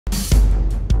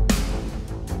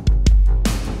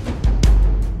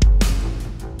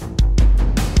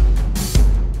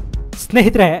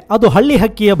ಸ್ನೇಹಿತರೆ, ಅದು ಹಳ್ಳಿ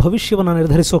ಹಕ್ಕಿಯ ಭವಿಷ್ಯವನ್ನು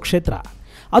ನಿರ್ಧರಿಸುವ ಕ್ಷೇತ್ರ.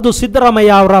 ಅದು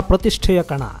ಸಿದ್ದರಾಮಯ್ಯ ಅವರ ಪ್ರತಿಷ್ಠೆಯ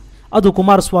ಕಣ. ಅದು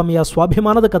ಕುಮಾರಸ್ವಾಮಿಯ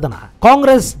ಸ್ವಾಭಿಮಾನದ ಕದನ.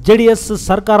 ಕಾಂಗ್ರೆಸ್ ಜೆಡಿಎಸ್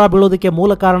ಸರ್ಕಾರ ಬೀಳೋದಕ್ಕೆ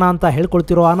ಮೂಲ ಕಾರಣ ಅಂತ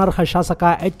ಹೇಳ್ಕೊಳ್ತಿರೋ ಅನರ್ಹ ಶಾಸಕ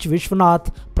ಎಚ್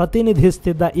ವಿಶ್ವನಾಥ್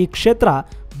ಪ್ರತಿನಿಧಿಸುತ್ತಿದ್ದ ಈ ಕ್ಷೇತ್ರ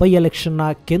ಬೈ ಎಲೆಕ್ಷನ್ನ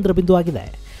ಕೇಂದ್ರ ಬಿಂದು ಆಗಿದೆ.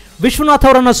 ವಿಶ್ವನಾಥ್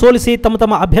ಅವರನ್ನು ಸೋಲಿಸಿ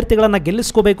ತಮ್ಮ ಅಭ್ಯರ್ಥಿಗಳನ್ನು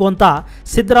ಗೆಲ್ಲಿಸ್ಕೋಬೇಕು ಅಂತ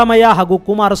ಸಿದ್ದರಾಮಯ್ಯ ಹಾಗೂ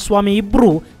ಕುಮಾರಸ್ವಾಮಿ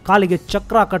ಇಬ್ಬರು ಕಾಲಿಗೆ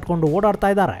ಚಕ್ರ ಕಟ್ಕೊಂಡು ಓಡಾಡ್ತಾ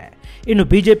ಇದ್ದಾರೆ. ಇನ್ನು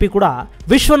ಬಿಜೆಪಿ ಕೂಡ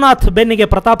ವಿಶ್ವನಾಥ್ ಬೆನ್ನಿಗೆ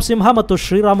ಪ್ರತಾಪ್ ಸಿಂಹ ಮತ್ತು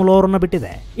ಶ್ರೀರಾಮುಲು ಅವರನ್ನು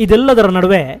ಬಿಟ್ಟಿದೆ. ಇದೆಲ್ಲದರ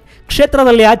ನಡುವೆ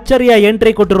ಕ್ಷೇತ್ರದಲ್ಲಿ ಅಚ್ಚರಿಯ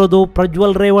ಎಂಟ್ರಿ ಕೊಟ್ಟಿರೋದು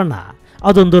ಪ್ರಜ್ವಲ್ ರೇವಣ್ಣ.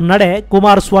 ಅದೊಂದು ನಡೆ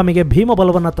ಕುಮಾರಸ್ವಾಮಿಗೆ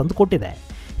ಭೀಮಬಲವನ್ನು ತಂದುಕೊಟ್ಟಿದೆ.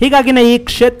 ಹೀಗಾಗಿನೇ ಈ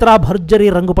ಕ್ಷೇತ್ರ ಭರ್ಜರಿ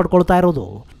ರಂಗು ಪಡ್ಕೊಳ್ತಾ ಇರೋದು.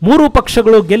 ಮೂರು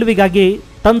ಪಕ್ಷಗಳು ಗೆಲುವಿಗಾಗಿ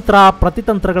ತಂತ್ರ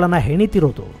ಪ್ರತಿತಂತ್ರಗಳನ್ನು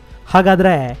ಹೆಣಿತಿರೋದು.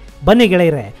 ಹಾಗಾದ್ರೆ ಬನ್ನಿ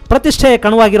ಗೆಳೆಯರೆ, ಪ್ರತಿಷ್ಠೆಯ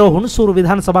ಕಣವಾಗಿರೋ ಹುಣಸೂರು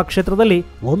ವಿಧಾನಸಭಾ ಕ್ಷೇತ್ರದಲ್ಲಿ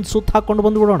ಒಂದು ಸುತ್ತ ಹಾಕೊಂಡು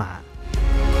ಬಂದುಬಿಡೋಣ.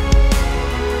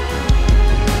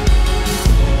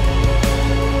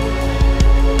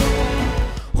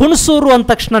 ಹುಣಸೂರು ಅಂದ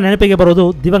ತಕ್ಷಣ ನೆನಪಿಗೆ ಬರೋದು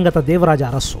ದಿವಂಗತ ದೇವರಾಜ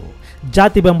ಅರಸು.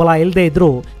 ಜಾತಿ ಬೆಂಬಲ ಇಲ್ಲದೇ ಇದ್ರೂ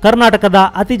ಕರ್ನಾಟಕದ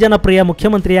ಅತಿ ಜನಪ್ರಿಯ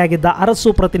ಮುಖ್ಯಮಂತ್ರಿಯಾಗಿದ್ದ ಅರಸು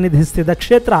ಪ್ರತಿನಿಧಿಸುತ್ತಿದ್ದ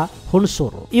ಕ್ಷೇತ್ರ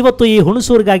ಹುಣಸೂರು. ಇವತ್ತು ಈ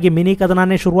ಹುಣಸೂರಿಗಾಗಿ ಮಿನಿ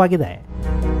ಕದನಾನೇ ಶುರುವಾಗಿದೆ.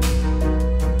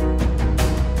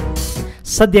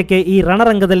 ಸದ್ಯಕ್ಕೆ ಈ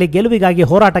ರಣರಂಗದಲ್ಲಿ ಗೆಲುವಿಗಾಗಿ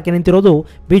ಹೋರಾಟಕ್ಕೆ ನಿಂತಿರೋದು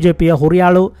ಬಿಜೆಪಿಯ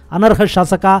ಹುರಿಯಾಳು ಅನರ್ಹ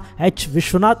ಶಾಸಕ ಎಚ್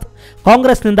ವಿಶ್ವನಾಥ್,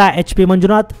 ಕಾಂಗ್ರೆಸ್ನಿಂದ HP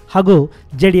ಮಂಜುನಾಥ್ ಹಾಗೂ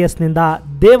ಜೆಡಿಎಸ್ನಿಂದ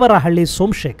ದೇವರಹಳ್ಳಿ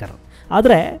ಸೋಮಶೇಖರ್.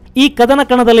 ಆದರೆ ಈ ಕದನ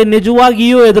ಕಣದಲ್ಲಿ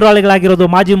ನಿಜವಾಗಿಯೂ ಎದುರಾಳಿಗಳಾಗಿರೋದು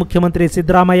ಮಾಜಿ ಮುಖ್ಯಮಂತ್ರಿ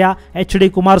ಸಿದ್ದರಾಮಯ್ಯ, HD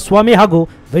ಕುಮಾರಸ್ವಾಮಿ ಹಾಗೂ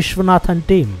ವಿಶ್ವನಾಥನ್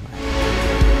ಟೀಮ್.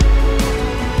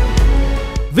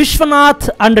 ವಿಶ್ವನಾಥ್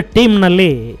ಅಂಡ್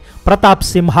ಟೀಮ್ನಲ್ಲಿ ಪ್ರತಾಪ್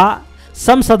ಸಿಂಹ,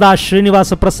 ಸಂಸದ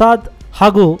ಶ್ರೀನಿವಾಸ ಪ್ರಸಾದ್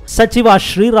ಹಾಗೂ ಸಚಿವ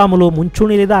ಶ್ರೀರಾಮುಲು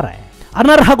ಮುಂಚೂಣಿಯಲ್ಲಿದ್ದಾರೆ.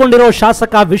 ಅನರ್ಹಗೊಂಡಿರೋ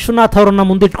ಶಾಸಕ ವಿಶ್ವನಾಥ್ ಅವರನ್ನು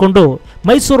ಮುಂದಿಟ್ಟುಕೊಂಡು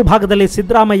ಮೈಸೂರು ಭಾಗದಲ್ಲಿ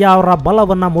ಸಿದ್ದರಾಮಯ್ಯ ಅವರ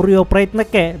ಬಲವನ್ನು ಮುರಿಯೋ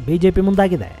ಪ್ರಯತ್ನಕ್ಕೆ ಬಿಜೆಪಿ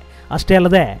ಮುಂದಾಗಿದೆ. ಅಷ್ಟೇ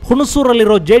ಅಲ್ಲದೆ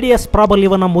ಹುಣಸೂರಲ್ಲಿರೋ JDS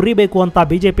ಪ್ರಾಬಲ್ಯವನ್ನು ಮುರಿಬೇಕು ಅಂತ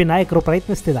ಬಿಜೆಪಿ ನಾಯಕರು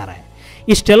ಪ್ರಯತ್ನಿಸುತ್ತಿದ್ದಾರೆ.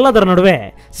 ಇಷ್ಟೆಲ್ಲದರ ನಡುವೆ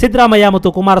ಸಿದ್ದರಾಮಯ್ಯ ಮತ್ತು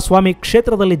ಕುಮಾರಸ್ವಾಮಿ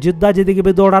ಕ್ಷೇತ್ರದಲ್ಲಿ ಜಿದ್ದಾಜಿದ್ದಿಗೆ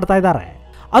ಬಿದ್ದು ಓಡಾಡ್ತಾ ಇದ್ದಾರೆ.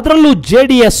 ಅದರಲ್ಲೂ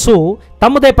JDS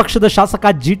ತಮ್ಮದೇ ಪಕ್ಷದ ಶಾಸಕ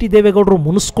GT ದೇವೇಗೌಡರು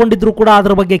ಮುನಿಸ್ಕೊಂಡಿದ್ರು ಕೂಡ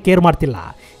ಅದರ ಬಗ್ಗೆ ಕೇರ್ ಮಾಡ್ತಿಲ್ಲ.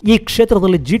 ಈ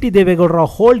ಕ್ಷೇತ್ರದಲ್ಲಿ GT ದೇವೇಗೌಡರ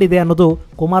ಹೋಲ್ಡ್ ಇದೆ ಅನ್ನೋದು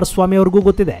ಕುಮಾರಸ್ವಾಮಿ ಅವ್ರಿಗೂ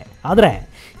ಗೊತ್ತಿದೆ. ಆದರೆ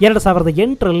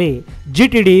 2008ರಲ್ಲಿ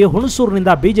GTD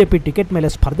ಹುಣಸೂರಿನಿಂದ ಬಿಜೆಪಿ ಟಿಕೆಟ್ ಮೇಲೆ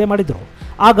ಸ್ಪರ್ಧೆ ಮಾಡಿದ್ರು.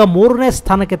 ಆಗ 3ನೇ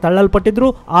ಸ್ಥಾನಕ್ಕೆ ತಳ್ಳಲ್ಪಟ್ಟಿದ್ರು.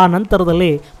 ಆ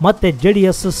ನಂತರದಲ್ಲಿ ಮತ್ತೆ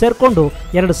JDS ಸೇರ್ಕೊಂಡು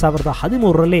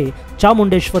 2013ರಲ್ಲಿ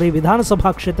ಚಾಮುಂಡೇಶ್ವರಿ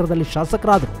ವಿಧಾನಸಭಾ ಕ್ಷೇತ್ರದಲ್ಲಿ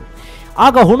ಶಾಸಕರಾದರು.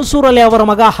 ಆಗ ಹುಣಸೂರಲ್ಲಿ ಅವರ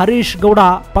ಮಗ ಹರೀಶ್ ಗೌಡ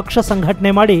ಪಕ್ಷ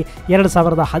ಸಂಘಟನೆ ಮಾಡಿ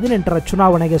 2018ರ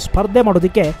ಚುನಾವಣೆಗೆ ಸ್ಪರ್ಧೆ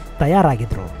ಮಾಡೋದಕ್ಕೆ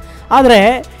ತಯಾರಾಗಿದ್ರು. ಆದರೆ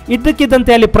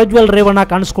ಇದ್ದಕ್ಕಿದ್ದಂತೆ ಅಲ್ಲಿ ಪ್ರಜ್ವಲ್ ರೇವಣ್ಣ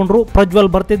ಕಾಣಿಸ್ಕೊಂಡ್ರು.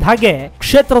 ಪ್ರಜ್ವಲ್ ಬರ್ತಿದ್ದ ಹಾಗೆ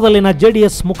ಕ್ಷೇತ್ರದಲ್ಲಿನ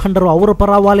JDS ಮುಖಂಡರು ಅವರ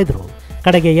ಪರ ವಾಲಿದ್ರು.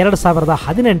 ಕಡೆಗೆ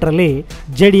 2018ರಲ್ಲಿ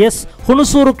JDS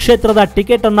ಹುಣಸೂರು ಕ್ಷೇತ್ರದ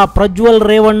ಟಿಕೆಟ್ ಅನ್ನ ಪ್ರಜ್ವಲ್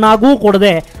ರೇವಣ್ಣಗೂ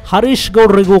ಕೊಡದೆ ಹರೀಶ್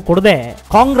ಗೌಡರಿಗೂ ಕೊಡದೆ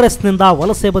ಕಾಂಗ್ರೆಸ್ನಿಂದ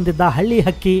ವಲಸೆ ಬಂದಿದ್ದ ಹಳ್ಳಿ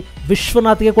ಹಕ್ಕಿ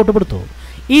ವಿಶ್ವನಾಥ್ಗೆ ಕೊಟ್ಟುಬಿಡ್ತು.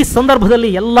 ಈ ಸಂದರ್ಭದಲ್ಲಿ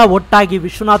ಎಲ್ಲ ಒಟ್ಟಾಗಿ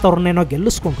ವಿಶ್ವನಾಥ್ ಅವರನ್ನೇನೋ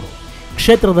ಗೆಲ್ಲಿಸ್ಕೊಂಡ್ರು.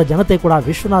 ಕ್ಷೇತ್ರದ ಜನತೆ ಕೂಡ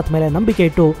ವಿಶ್ವನಾಥ್ ಮೇಲೆ ನಂಬಿಕೆ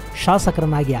ಇಟ್ಟು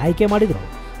ಶಾಸಕರನ್ನಾಗಿ ಆಯ್ಕೆ ಮಾಡಿದರು.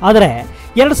 ಆದರೆ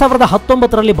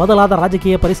 2019ರಲ್ಲಿ ಬದಲಾದ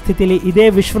ರಾಜಕೀಯ ಪರಿಸ್ಥಿತಿಯಲ್ಲಿ ಇದೇ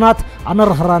ವಿಶ್ವನಾಥ್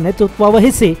ಅನರ್ಹರ ನೇತೃತ್ವ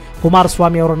ವಹಿಸಿ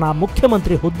ಕುಮಾರಸ್ವಾಮಿ ಅವರನ್ನ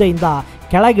ಮುಖ್ಯಮಂತ್ರಿ ಹುದ್ದೆಯಿಂದ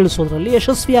ಕೆಳಗಿಳಿಸೋದ್ರಲ್ಲಿ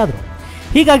ಯಶಸ್ವಿಯಾದರು.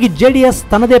 ಹೀಗಾಗಿ JDS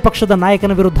ತನ್ನದೇ ಪಕ್ಷದ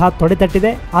ನಾಯಕನ ವಿರುದ್ಧ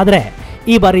ತೊಡೆತಟ್ಟಿದೆ. ಆದರೆ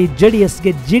ಈ ಬಾರಿ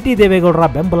JDSಗೆ GT ದೇವೇಗೌಡರ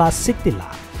ಬೆಂಬಲ ಸಿಕ್ತಿಲ್ಲ.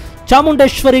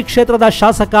 ಚಾಮುಂಡೇಶ್ವರಿ ಕ್ಷೇತ್ರದ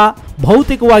ಶಾಸಕ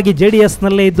ಭೌತಿಕವಾಗಿ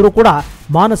JDSನಲ್ಲೇ ಇದ್ದರೂ ಕೂಡ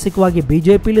ಮಾನಸಿಕವಾಗಿ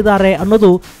ಬಿಜೆಪಿಲಿದ್ದಾರೆ ಅನ್ನೋದು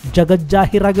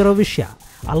ಜಗಜ್ಜಾಹೀರಾಗಿರೋ ವಿಷಯ.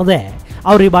 ಅಲ್ಲದೆ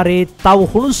ಅವರು ಈ ಬಾರಿ ತಾವು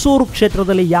ಹುಣಸೂರು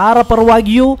ಕ್ಷೇತ್ರದಲ್ಲಿ ಯಾರ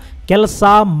ಪರವಾಗಿಯೂ ಕೆಲಸ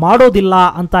ಮಾಡೋದಿಲ್ಲ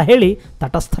ಅಂತ ಹೇಳಿ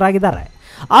ತಟಸ್ಥರಾಗಿದ್ದಾರೆ.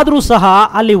 ಆದರೂ ಸಹ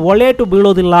ಅಲ್ಲಿ ಒಳೇಟು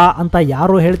ಬೀಳೋದಿಲ್ಲ ಅಂತ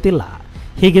ಯಾರೂ ಹೇಳ್ತಿಲ್ಲ.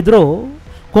 ಹೀಗಿದ್ರೂ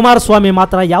ಕುಮಾರಸ್ವಾಮಿ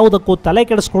ಮಾತ್ರ ಯಾವುದಕ್ಕೂ ತಲೆ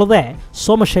ಕೆಡಿಸ್ಕೊಳ್ಳದೆ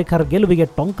ಸೋಮಶೇಖರ್ ಗೆಲುವಿಗೆ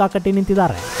ಟೊಂಕ ಕಟ್ಟಿ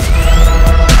ನಿಂತಿದ್ದಾರೆ.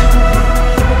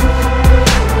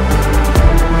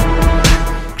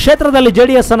 ಕ್ಷೇತ್ರದಲ್ಲಿ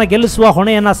JDS ಅನ್ನು ಗೆಲ್ಲಿಸುವ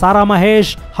ಹೊಣೆಯನ್ನು ಸಾರಾ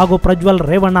ಮಹೇಶ್ ಹಾಗೂ ಪ್ರಜ್ವಲ್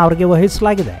ರೇವಣ್ಣ ಅವರಿಗೆ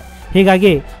ವಹಿಸಲಾಗಿದೆ.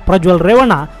 ಹೀಗಾಗಿ ಪ್ರಜ್ವಲ್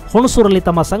ರೇವಣ್ಣ ಹುಣಸೂರಲ್ಲಿ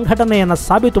ತಮ್ಮ ಸಂಘಟನೆಯನ್ನ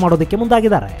ಸಾಬೀತು ಮಾಡೋದಕ್ಕೆ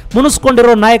ಮುಂದಾಗಿದ್ದಾರೆ.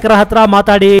 ಮುನಿಸ್ಕೊಂಡಿರೋ ನಾಯಕರ ಹತ್ರ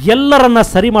ಮಾತಾಡಿ ಎಲ್ಲರನ್ನ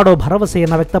ಸರಿ ಮಾಡೋ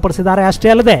ಭರವಸೆಯನ್ನ ವ್ಯಕ್ತಪಡಿಸಿದ್ದಾರೆ.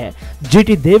 ಅಷ್ಟೇ ಅಲ್ಲದೆ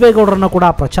GT ದೇವೇಗೌಡರನ್ನ ಕೂಡ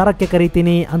ಪ್ರಚಾರಕ್ಕೆ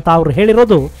ಕರೀತೀನಿ ಅಂತ ಅವರು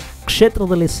ಹೇಳಿರೋದು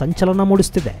ಕ್ಷೇತ್ರದಲ್ಲಿ ಸಂಚಲನ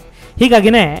ಮೂಡಿಸುತ್ತಿದೆ.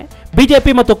 ಹೀಗಾಗಿನೇ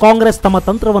ಬಿಜೆಪಿ ಮತ್ತು ಕಾಂಗ್ರೆಸ್ ತಮ್ಮ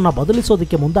ತಂತ್ರವನ್ನು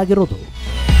ಬದಲಿಸೋದಕ್ಕೆ ಮುಂದಾಗಿರೋದು.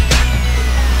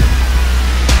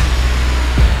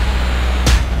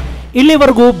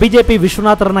 ಇಲ್ಲಿವರೆಗೂ ಬಿಜೆಪಿ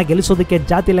ವಿಶ್ವನಾಥರನ್ನ ಗೆಲ್ಲಿಸೋದಕ್ಕೆ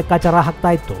ಜಾತಿ ಲೆಕ್ಕಾಚಾರ ಹಾಕ್ತಾ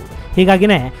ಇತ್ತು.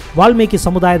 ಹೀಗಾಗಿನೇ ವಾಲ್ಮೀಕಿ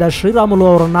ಸಮುದಾಯದ ಶ್ರೀರಾಮುಲು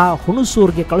ಅವರನ್ನ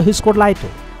ಹುಣಸೂರಿಗೆ ಕಳುಹಿಸಿಕೊಡಲಾಯಿತು.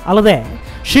 ಅಲ್ಲದೆ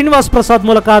ಶ್ರೀನಿವಾಸ್ ಪ್ರಸಾದ್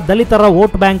ಮೂಲಕ ದಲಿತರ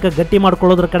ವೋಟ್ ಬ್ಯಾಂಕ್ ಗಟ್ಟಿ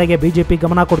ಮಾಡಿಕೊಳ್ಳೋದ್ರ ಕಡೆಗೆ ಬಿಜೆಪಿ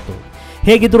ಗಮನ ಕೊಡ್ತು.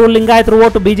 ಹೇಗಿದ್ರು ಲಿಂಗಾಯತರ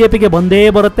ವೋಟ್ ಬಿಜೆಪಿಗೆ ಬಂದೇ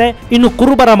ಬರುತ್ತೆ. ಇನ್ನು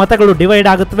ಕುರುಬರ ಮತಗಳು ಡಿವೈಡ್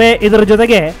ಆಗುತ್ತವೆ. ಇದರ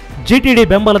ಜೊತೆಗೆ GTD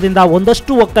ಬೆಂಬಲದಿಂದ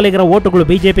ಒಂದಷ್ಟು ಒಕ್ಕಲಿಗರ ವೋಟುಗಳು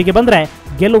ಬಿಜೆಪಿಗೆ ಬಂದ್ರೆ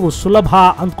ಗೆಲುವು ಸುಲಭ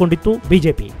ಅಂದ್ಕೊಂಡಿತ್ತು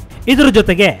ಬಿಜೆಪಿ. ಇದರ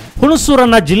ಜೊತೆಗೆ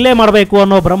ಹುಣಸೂರನ್ನ ಜಿಲ್ಲೆ ಮಾಡಬೇಕು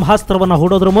ಅನ್ನೋ ಬ್ರಹ್ಮಾಸ್ತ್ರವನ್ನು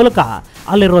ಹೂಡೋದ್ರ ಮೂಲಕ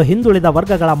ಅಲ್ಲಿರೋ ಹಿಂದುಳಿದ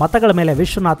ವರ್ಗಗಳ ಮತಗಳ ಮೇಲೆ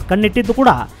ವಿಶ್ವನಾಥ್ ಕಣ್ಣಿಟ್ಟಿದ್ದು ಕೂಡ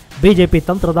ಬಿಜೆಪಿ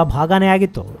ತಂತ್ರದ ಭಾಗನೇ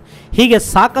ಆಗಿತ್ತು. ಹೀಗೆ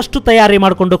ಸಾಕಷ್ಟು ತಯಾರಿ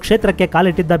ಮಾಡಿಕೊಂಡು ಕ್ಷೇತ್ರಕ್ಕೆ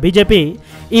ಕಾಲಿಟ್ಟಿದ್ದ ಬಿಜೆಪಿ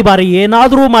ಈ ಬಾರಿ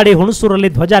ಏನಾದರೂ ಮಾಡಿ ಹುಣಸೂರಲ್ಲಿ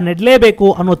ಧ್ವಜ ನೆಡಲೇಬೇಕು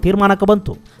ಅನ್ನೋ ತೀರ್ಮಾನಕ್ಕೆ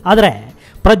ಬಂತು. ಆದರೆ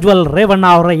ಪ್ರಜ್ವಲ್ ರೇವಣ್ಣ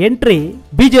ಅವರ ಎಂಟ್ರಿ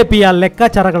ಬಿಜೆಪಿಯ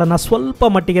ಲೆಕ್ಕಾಚಾರಗಳನ್ನು ಸ್ವಲ್ಪ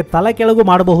ಮಟ್ಟಿಗೆ ತಲೆ ಕೆಳಗು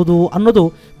ಮಾಡಬಹುದು ಅನ್ನೋದು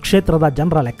ಕ್ಷೇತ್ರದ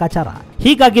ಜನರ ಲೆಕ್ಕಾಚಾರ.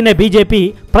 ಹೀಗಾಗಿನೇ ಬಿಜೆಪಿ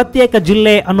ಪ್ರತ್ಯೇಕ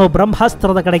ಜಿಲ್ಲೆ ಅನ್ನೋ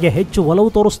ಬ್ರಹ್ಮಾಸ್ತ್ರದ ಕಡೆಗೆ ಹೆಚ್ಚು ಒಲವು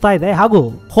ತೋರಿಸ್ತಾ ಇದೆ. ಹಾಗೂ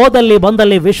ಹೋದಲ್ಲಿ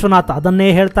ಬಂದಲ್ಲಿ ವಿಶ್ವನಾಥ್ ಅದನ್ನೇ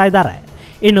ಹೇಳ್ತಾ ಇದ್ದಾರೆ.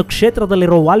 ಇನ್ನು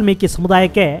ಕ್ಷೇತ್ರದಲ್ಲಿರೋ ವಾಲ್ಮೀಕಿ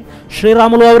ಸಮುದಾಯಕ್ಕೆ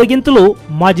ಶ್ರೀರಾಮುಲು ಅವರಿಗಿಂತಲೂ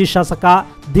ಮಾಜಿ ಶಾಸಕ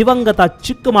ದಿವಂಗತ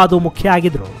ಚಿಕ್ಕಮಾದು ಮುಖ್ಯ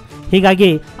ಆಗಿದ್ರು. ಹೀಗಾಗಿ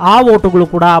ಆ ಓಟುಗಳು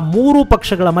ಕೂಡ ಮೂರು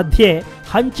ಪಕ್ಷಗಳ ಮಧ್ಯೆ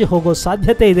ಹಂಚಿ ಹೋಗೋ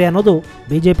ಸಾಧ್ಯತೆ ಇದೆ ಅನ್ನೋದು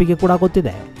ಬಿಜೆಪಿಗೆ ಕೂಡ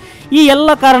ಗೊತ್ತಿದೆ. ಈ ಎಲ್ಲ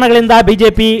ಕಾರಣಗಳಿಂದ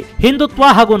ಬಿಜೆಪಿ ಹಿಂದುತ್ವ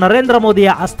ಹಾಗೂ ನರೇಂದ್ರ ಮೋದಿಯ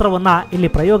ಅಸ್ತ್ರವನ್ನ ಇಲ್ಲಿ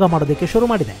ಪ್ರಯೋಗ ಮಾಡೋದಕ್ಕೆ ಶುರು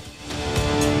ಮಾಡಿದೆ.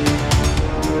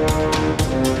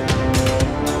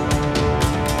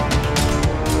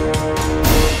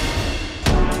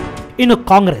 ಇನ್ನು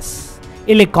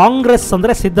ಇಲ್ಲಿ ಕಾಂಗ್ರೆಸ್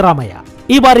ಅಂದ್ರೆ ಸಿದ್ದರಾಮಯ್ಯ.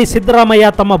 ಈ ಬಾರಿ ಸಿದ್ದರಾಮಯ್ಯ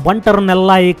ತಮ್ಮ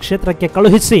ಬಂಟರನ್ನೆಲ್ಲ ಈ ಕ್ಷೇತ್ರಕ್ಕೆ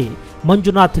ಕಳುಹಿಸಿ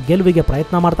ಮಂಜುನಾಥ್ ಗೆಲುವಿಗೆ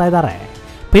ಪ್ರಯತ್ನ ಮಾಡ್ತಾ ಇದ್ದಾರೆ.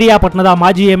 ಪಿರಿಯಾಪಟ್ಟಣದ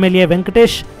ಮಾಜಿ MLA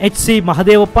ವೆಂಕಟೇಶ್, HC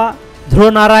ಮಹದೇವಪ್ಪ,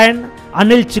 ಧ್ರುವನಾರಾಯಣ್,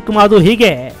 ಅನಿಲ್ ಚಿಕ್ಕಮಾದು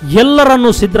ಹೀಗೆ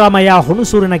ಎಲ್ಲರನ್ನೂ ಸಿದ್ದರಾಮಯ್ಯ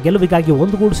ಹುಣಸೂರಿನ ಗೆಲುವಿಗಾಗಿ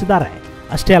ಒಂದುಗೂಡಿಸಿದ್ದಾರೆ.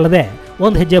 ಅಷ್ಟೇ ಅಲ್ಲದೆ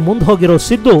ಒಂದು ಹೆಜ್ಜೆ ಮುಂದೆ ಹೋಗಿರೋ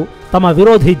ಸಿದ್ದು ತಮ್ಮ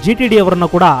ವಿರೋಧಿ GTD ಅವರನ್ನು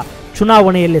ಕೂಡ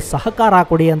ಚುನಾವಣೆಯಲ್ಲಿ ಸಹಕಾರ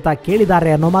ಕೊಡಿ ಅಂತ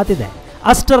ಕೇಳಿದ್ದಾರೆ ಅನ್ನೋ ಮಾತಿದೆ.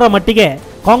 ಅಷ್ಟರ ಮಟ್ಟಿಗೆ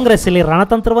ಕಾಂಗ್ರೆಸ್ ಇಲ್ಲಿ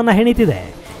ರಣತಂತ್ರವನ್ನ ಹೆಣಿತಿದೆ.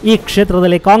 ಈ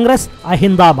ಕ್ಷೇತ್ರದಲ್ಲಿ ಕಾಂಗ್ರೆಸ್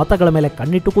ಅಹಿಂದ ಮತಗಳ ಮೇಲೆ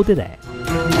ಕಣ್ಣಿಟ್ಟು ಕೂತಿದೆ.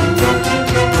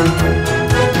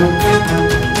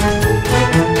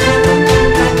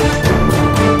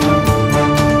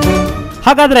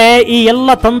 ಹಾಗಾದ್ರೆ ಈ ಎಲ್ಲ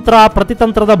ತಂತ್ರ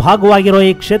ಪ್ರತಿತಂತ್ರದ ಭಾಗವಾಗಿರೋ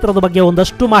ಈ ಕ್ಷೇತ್ರದ ಬಗ್ಗೆ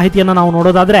ಒಂದಷ್ಟು ಮಾಹಿತಿಯನ್ನು ನಾವು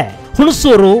ನೋಡೋದಾದ್ರೆ,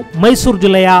 ಹುಣಸೂರು ಮೈಸೂರು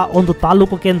ಜಿಲ್ಲೆಯ ಒಂದು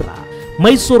ತಾಲೂಕು ಕೇಂದ್ರ.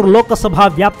 ಮೈಸೂರು ಲೋಕಸಭಾ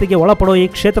ವ್ಯಾಪ್ತಿಗೆ ಒಳಪಡೋ ಈ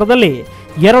ಕ್ಷೇತ್ರದಲ್ಲಿ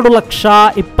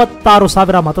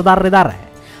 2,26,000 ಮತದಾರರಿದ್ದಾರೆ.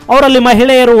 ಅವರಲ್ಲಿ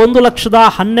ಮಹಿಳೆಯರು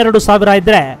 1,12,000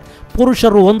 ಇದ್ರೆ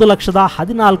ಪುರುಷರು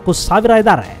 1,14,000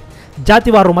 ಇದ್ದಾರೆ.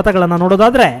 ಜಾತಿವಾರು ಮತಗಳನ್ನು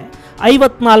ನೋಡೋದಾದ್ರೆ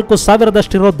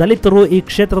 54,000 ದಲಿತರು ಈ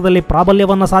ಕ್ಷೇತ್ರದಲ್ಲಿ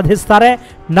ಪ್ರಾಬಲ್ಯವನ್ನು ಸಾಧಿಸುತ್ತಾರೆ.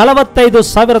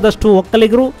 45,000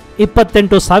 ಒಕ್ಕಲಿಗರು,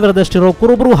 28,000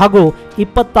 ಕುರುಬರು ಹಾಗೂ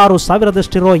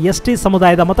 26,000 ST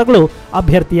ಸಮುದಾಯದ ಮತಗಳು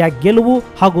ಅಭ್ಯರ್ಥಿಯ ಗೆಲುವು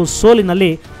ಹಾಗೂ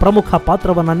ಸೋಲಿನಲ್ಲಿ ಪ್ರಮುಖ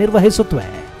ಪಾತ್ರವನ್ನು ನಿರ್ವಹಿಸುತ್ತವೆ.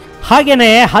 ಹಾಗೇನೆ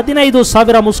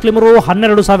 15,000 ಮುಸ್ಲಿಮರು,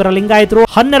 12,000 ಲಿಂಗಾಯತರು,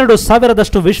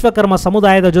 12,000 ವಿಶ್ವಕರ್ಮ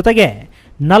ಸಮುದಾಯದ ಜೊತೆಗೆ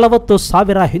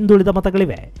 40,000 ಹಿಂದುಳಿದ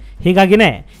ಮತಗಳಿವೆ. ಹೀಗಾಗಿನೇ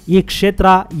ಈ ಕ್ಷೇತ್ರ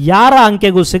ಯಾರ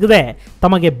ಅಂಕೆಗೂ ಸಿಗದೆ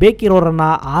ತಮಗೆ ಬೇಕಿರೋರನ್ನ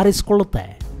ಆರಿಸಿಕೊಳ್ಳುತ್ತೆ.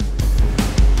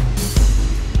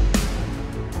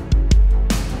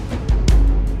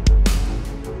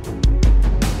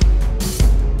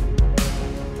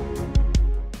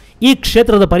 ಈ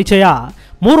ಕ್ಷೇತ್ರದ ಪರಿಚಯ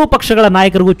ಮೂರು ಪಕ್ಷಗಳ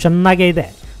ನಾಯಕರಿಗೂ ಚೆನ್ನಾಗೇ ಇದೆ.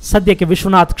 ಸದ್ಯಕ್ಕೆ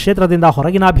ವಿಶ್ವನಾಥ್ ಕ್ಷೇತ್ರದಿಂದ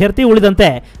ಹೊರಗಿನ ಅಭ್ಯರ್ಥಿ, ಉಳಿದಂತೆ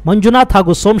ಮಂಜುನಾಥ್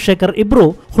ಹಾಗೂ ಸೋಮಶೇಖರ್ ಇಬ್ರು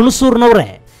ಹುಣಸೂರಿನವರೇ.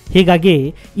 ಹೀಗಾಗಿ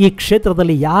ಈ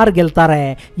ಕ್ಷೇತ್ರದಲ್ಲಿ ಯಾರು ಗೆಲ್ತಾರೆ,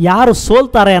 ಯಾರು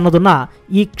ಸೋಲ್ತಾರೆ ಅನ್ನೋದನ್ನ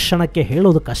ಈ ಕ್ಷಣಕ್ಕೆ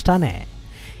ಹೇಳೋದು ಕಷ್ಟನೇ.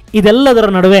 ಇದೆಲ್ಲದರ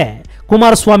ನಡುವೆ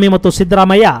ಕುಮಾರಸ್ವಾಮಿ ಮತ್ತು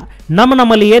ಸಿದ್ದರಾಮಯ್ಯ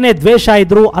ನಮ್ಮಲ್ಲಿ ಏನೇ ದ್ವೇಷ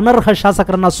ಇದ್ರೂ ಅನರ್ಹ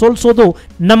ಶಾಸಕರನ್ನ ಸೋಲಿಸೋದು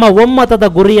ನಮ್ಮ ಒಮ್ಮತದ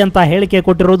ಗುರಿ ಅಂತ ಹೇಳಿಕೆ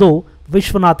ಕೊಟ್ಟಿರೋದು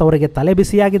ವಿಶ್ವನಾಥ್ ಅವರಿಗೆ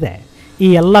ತಲೆಬಿಸಿಯಾಗಿದೆ. ಈ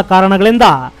ಎಲ್ಲ ಕಾರಣಗಳಿಂದ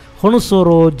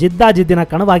ಹುಣಸೂರು ಜಿದ್ದಾಜಿದ್ದಿನ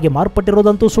ಕಣವಾಗಿ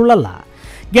ಮಾರ್ಪಟ್ಟಿರೋದಂತೂ ಸುಳ್ಳಲ್ಲ.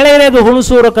 ಗೆಳೆಯರೇದು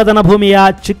ಹುಣಸೂರು ಕದನ ಭೂಮಿಯ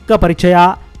ಚಿಕ್ಕ ಪರಿಚಯ.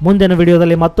 ಮುಂದಿನ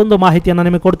ವಿಡಿಯೋದಲ್ಲಿ ಮತ್ತೊಂದು ಮಾಹಿತಿಯನ್ನು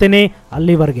ನಿಮಗೆ ಕೊಡ್ತೇನೆ.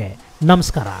 ಅಲ್ಲಿವರೆಗೆ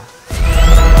ನಮಸ್ಕಾರ.